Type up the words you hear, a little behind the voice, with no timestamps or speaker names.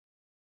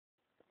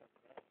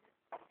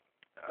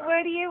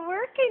What are you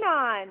working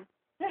on?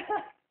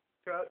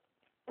 Truck.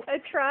 A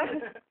truck?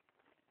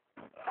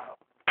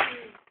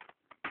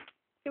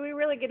 Do we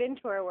really get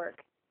into our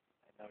work?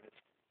 I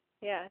noticed.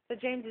 Yeah. So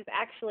James was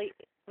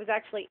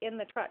actually in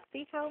the truck.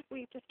 See how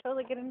we just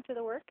totally get into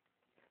the work?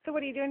 So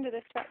what are you doing to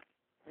this truck?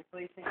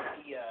 Replacing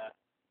the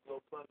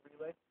glow plug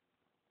relay.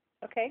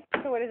 Okay.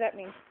 So what does that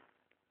mean?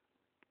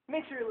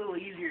 Makes it a little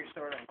easier to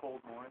start on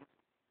cold mornings.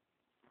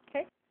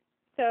 Okay.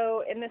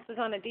 So, and this was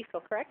on a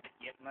diesel, correct?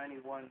 Yep,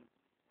 91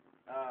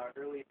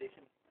 early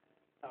edition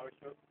power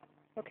stroke.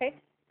 Okay.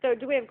 So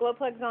do we have glow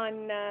plugs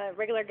on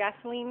regular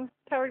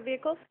gasoline-powered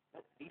vehicles?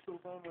 Nope, diesels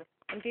only.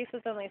 And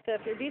diesels only. So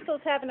if your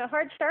diesel's having a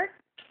hard start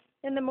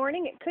in the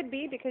morning, it could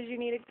be because you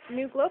need a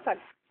new glow plug.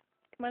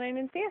 Come on in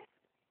and see us.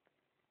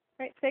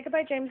 All right, say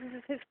goodbye, James. This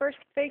is his first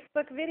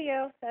Facebook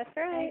video. That's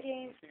right.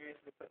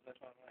 Seriously putting this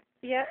on like.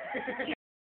 Yep.